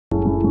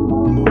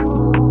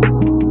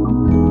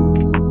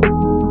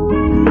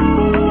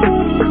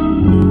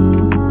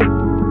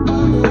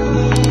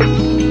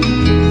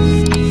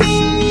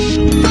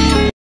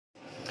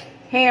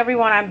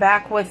everyone, I'm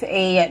back with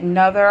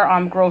another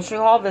grocery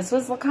haul. This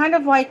was kind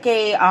of like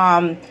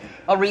a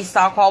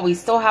restock haul. We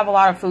still have a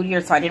lot of food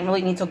here, so I didn't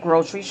really need to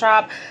grocery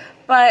shop,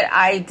 but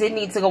I did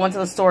need to go into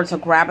the store to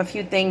grab a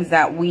few things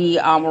that we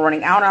were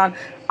running out on.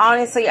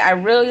 Honestly, I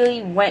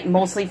really went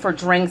mostly for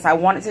drinks. I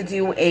wanted to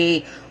do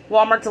a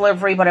Walmart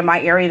delivery, but in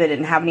my area they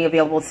didn't have any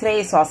available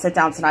today, so I'll sit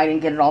down tonight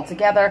and get it all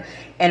together,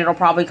 and it'll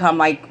probably come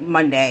like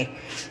Monday.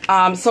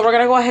 So we're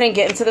gonna go ahead and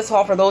get into this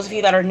haul. For those of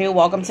you that are new,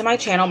 welcome to my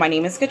channel. My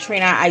name is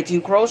Katrina. I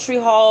do grocery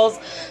hauls,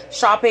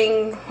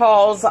 shopping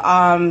hauls,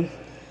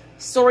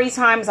 story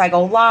times. I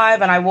go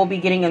live, and I will be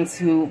getting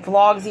into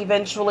vlogs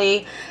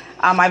eventually.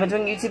 I've been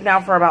doing YouTube now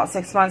for about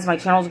 6 months. My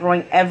channel is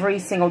growing every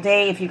single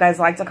day. If you guys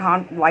like the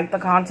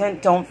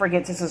content, don't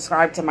forget to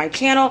subscribe to my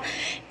channel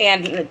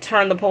and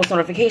turn the post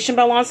notification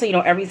bell on so you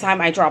know every time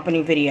I drop a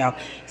new video.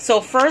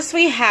 So first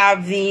we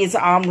have these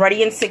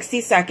ready in 60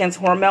 seconds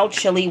Hormel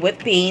chili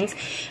with beans.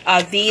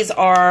 These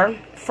are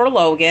for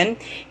Logan.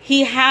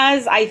 He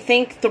has, I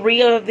think,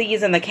 3 of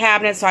these in the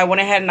cabinet, so I went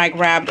ahead and I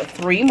grabbed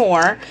 3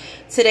 more.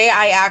 Today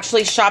I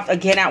actually shopped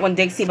again at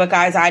Winn-Dixie, but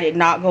guys, I did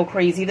not go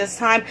crazy this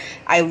time.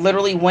 I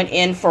literally went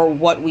in for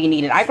what we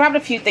needed. I grabbed a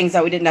few things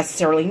that we didn't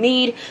necessarily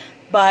need,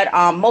 but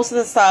most of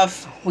the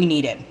stuff we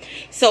needed.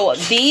 So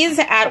these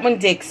at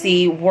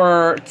Winn-Dixie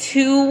were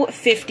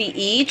 $2.50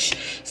 each.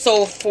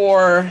 So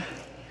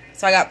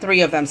I got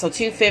 3 of them. So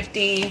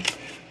 $2.50,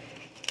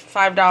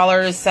 $5,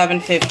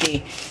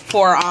 $7.50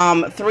 for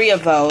 3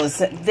 of those.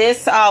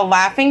 This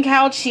Laughing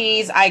Cow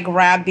cheese I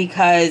grabbed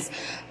because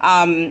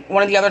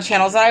one of the other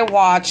channels that I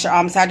watch,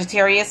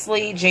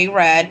 Sagittariously J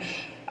Red,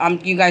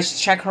 you guys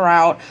check her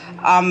out.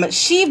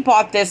 She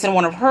bought this in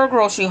one of her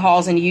grocery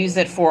hauls and used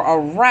it for a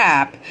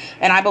wrap,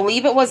 and I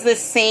believe it was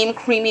this same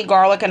creamy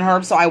garlic and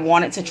herb, so I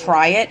wanted to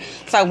try it,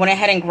 so I went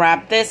ahead and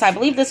grabbed this. I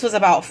believe this was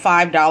about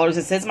 $5.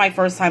 This is my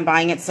first time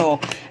buying it, so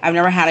I've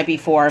never had it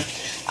before.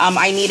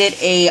 I needed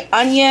a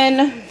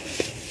onion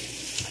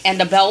and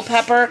a bell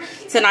pepper.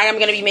 Tonight I'm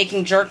going to be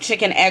making jerk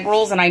chicken egg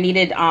rolls, and I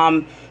needed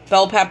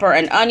bell pepper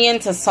and onion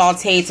to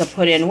saute to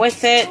put in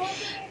with it.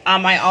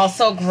 I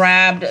also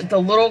grabbed the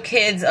little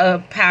kids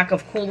a pack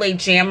of Kool-Aid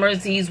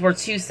Jammers. These were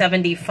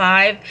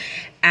 $2.75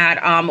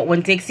 at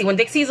Winn-Dixie.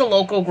 Winn-Dixie is a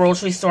local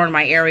grocery store in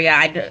my area.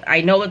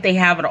 I know that they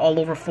have it all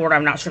over Florida.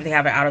 I'm not sure if they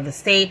have it out of the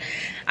state.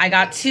 I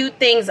got 2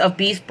 things of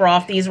beef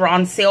broth. These were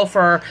on sale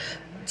for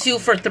 2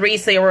 for $3,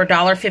 so they were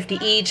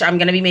 $1.50 each. I'm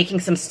going to be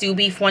making some stew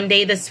beef one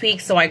day this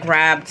week, so I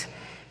grabbed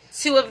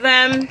 2 of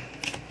them.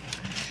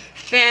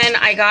 Then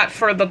I got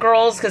for the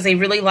girls, because they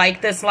really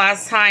liked this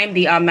last time,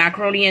 the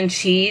macaroni and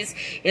cheese.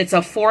 It's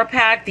a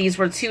 4-pack. These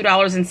were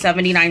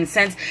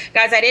 $2.79.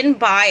 Guys, I didn't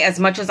buy as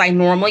much as I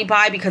normally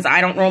buy because I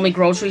don't normally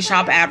grocery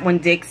shop at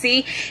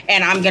Winn-Dixie,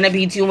 and I'm going to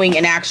be doing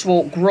an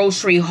actual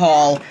grocery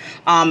haul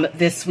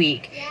this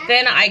week.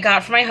 Then I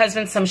got for my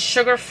husband some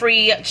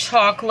sugar-free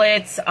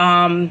chocolates,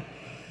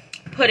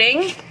 pudding,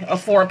 a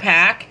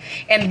 4-pack,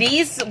 and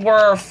these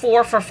were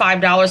 4 for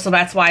 $5, so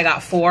that's why I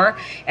got 4.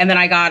 And then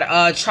I got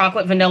a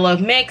chocolate vanilla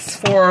mix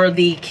for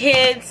the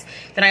kids.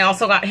 Then I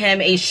also got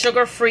him a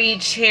sugar-free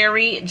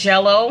cherry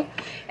jello,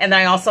 and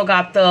then I also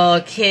got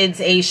the kids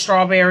a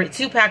strawberry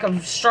 2-pack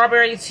of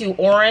strawberry to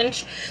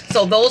orange.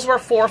 So those were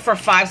 4 for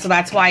 $5, so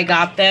that's why I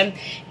got them.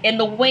 In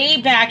the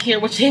way back here,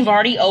 which they've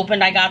already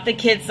opened, I got the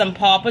kids some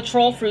Paw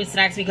Patrol fruit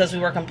snacks because we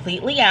were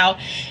completely out.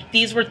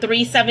 These were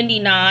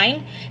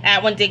 $3.79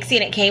 at Winn-Dixie,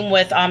 and it came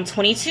with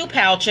 22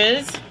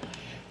 pouches.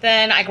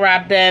 Then I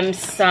grabbed them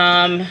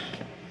some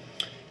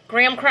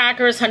graham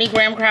crackers, honey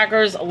graham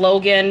crackers.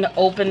 Logan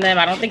opened them.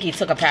 I don't think he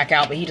took a pack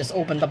out, but he just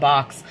opened the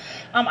box.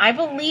 I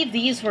believe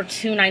these were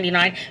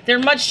 $2.99. They're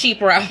much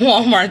cheaper at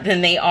Walmart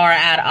than they are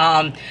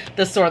at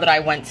the store that I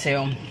went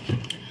to.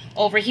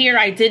 Over here,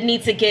 I did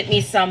need to get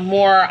me some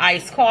more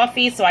iced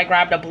coffee, so I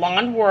grabbed a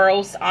Blonde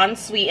Roast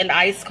unsweetened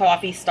iced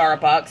coffee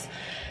Starbucks.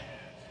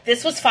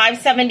 This was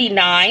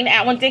 $5.79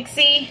 at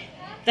Winn-Dixie.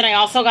 Then I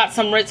also got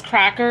some Ritz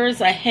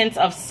crackers, a hint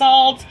of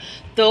salt.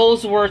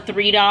 Those were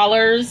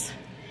 $3.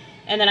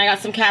 And then I got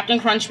some Captain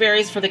Crunch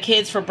berries for the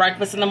kids for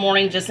breakfast in the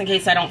morning, just in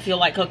case I don't feel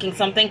like cooking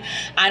something.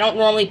 I don't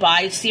normally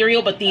buy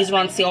cereal, but these were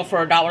on sale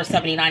for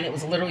 $1.79. It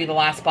was literally the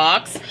last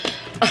box.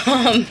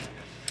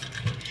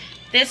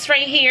 This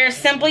right here,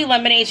 Simply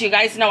Lemonade. You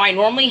guys know I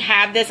normally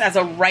have this as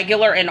a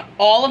regular in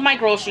all of my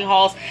grocery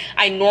hauls.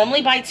 I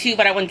normally buy 2,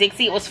 but at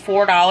Winn-Dixie it was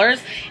 $4.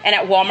 And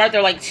at Walmart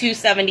they're like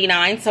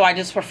 $2.79, so I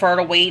just prefer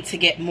to wait to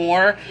get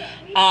more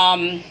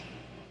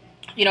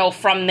you know,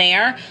 from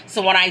there.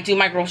 So when I do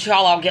my grocery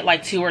haul, I'll get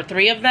like 2 or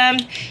 3 of them.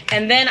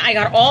 And then I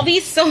got all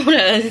these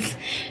sodas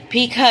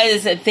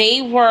because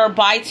they were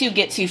buy 2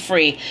 get 2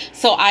 free.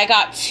 So I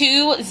got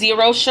 2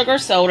 zero sugar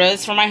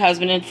sodas for my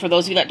husband, and for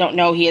those of you that don't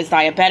know, he is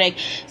diabetic,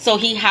 so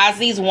he has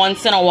these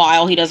once in a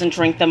while. He doesn't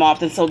drink them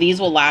often, so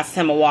these will last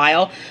him a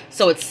while.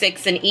 So it's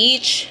 6 in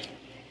each.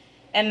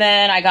 And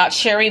then I got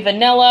cherry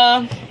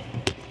vanilla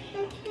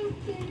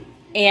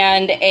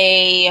and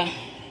a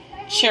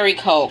cherry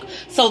Coke.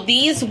 So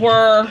these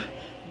were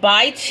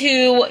buy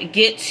 2,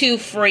 get 2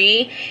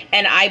 free,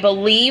 and I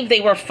believe they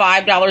were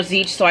 $5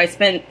 each, so I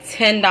spent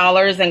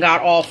 $10 and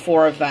got all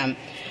 4 of them.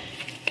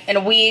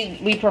 And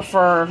we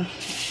prefer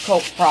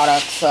Coke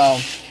products, so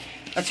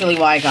that's really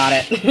why I got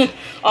it.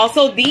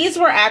 Also, these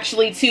were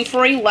actually 2 for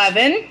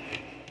 $11.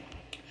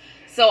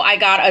 So I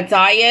got a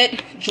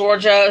Diet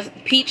Georgia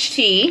peach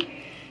tea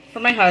for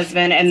my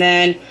husband, and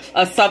then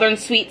a Southern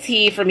sweet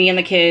tea for me and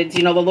the kids.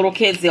 You know, the little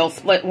kids, they'll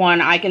split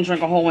one. I can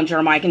drink a whole one.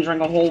 Jeremiah can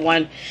drink a whole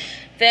one.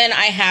 Then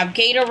I have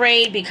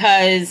Gatorade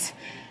because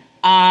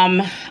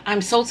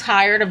I'm so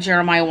tired of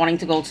Jeremiah wanting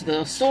to go to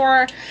the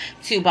store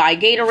to buy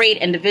Gatorade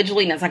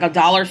individually, and it's like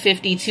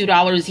 $1.50,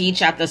 $2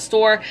 each at the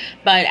store.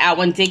 But at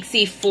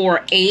Winn-Dixie for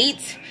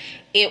 $8,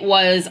 it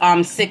was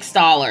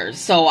 $6.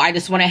 So I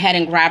just went ahead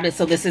and grabbed it.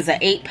 So this is an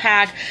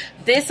 8-pack.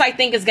 This, I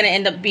think, is going to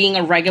end up being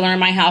a regular in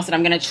my house, and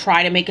I'm going to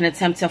try to make an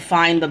attempt to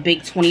find the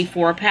big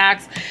 24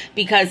 packs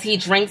because he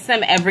drinks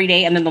them every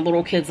day, and then the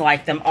little kids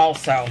like them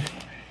also.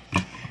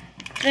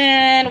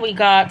 Then we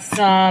got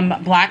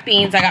some black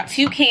beans. I got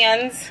 2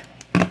 cans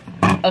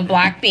of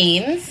black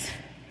beans.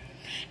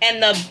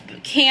 And the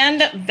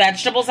canned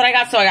vegetables that I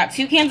got, so I got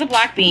 2 cans of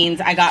black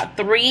beans. I got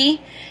 3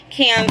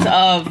 cans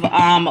of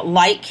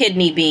light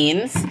kidney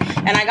beans.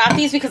 And I got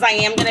these because I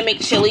am going to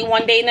make chili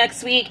one day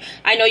next week.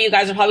 I know you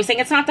guys are probably saying,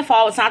 it's not the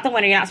fall, it's not the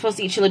winter, you're not supposed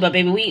to eat chili. But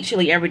baby, we eat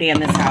chili every day in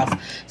this house.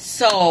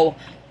 So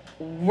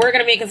we're going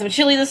to be making some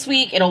chili this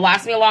week. It'll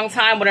last me a long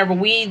time. Whatever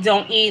we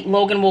don't eat,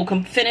 Logan will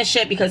finish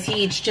it because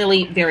he eats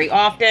chili very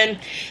often.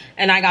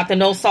 And I got the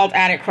no salt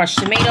added crushed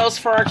tomatoes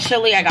for our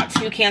chili. I got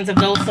 2 cans of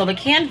those. So the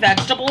canned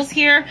vegetables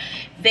here,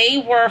 they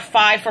were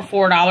 5 for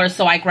 $4.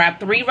 So I grabbed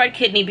 3 red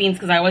kidney beans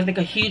because I always make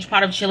a huge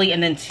pot of chili,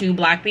 and then 2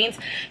 black beans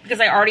because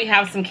I already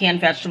have some canned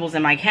vegetables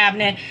in my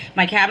cabinet.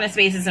 My cabinet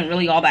space isn't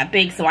really all that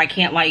big, so I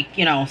can't, like,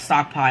 you know,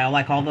 stockpile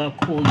like all the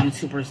cool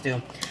YouTubers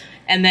do.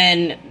 And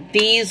then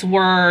these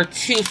were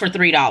 2 for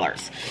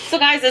 $3. So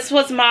guys, this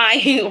was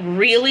my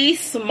really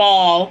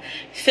small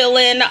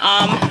fill-in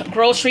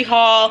grocery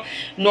haul.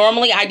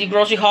 Normally I do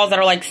grocery hauls that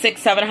are like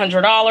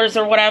 $600–700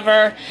 or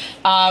whatever.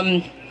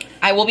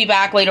 I will be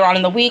back later on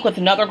in the week with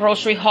another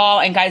grocery haul.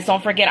 And guys,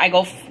 don't forget, I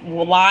go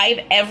live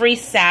every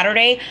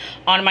Saturday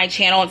on my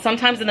channel, and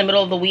sometimes in the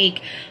middle of the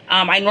week.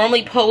 I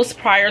normally post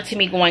prior to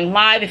me going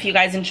live. If you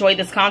guys enjoy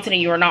this content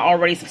and you are not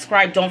already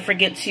subscribed, don't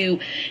forget to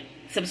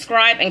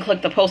subscribe and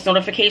click the post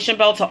notification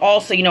bell to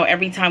also, you know,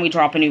 every time we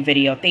drop a new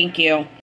video. Thank you.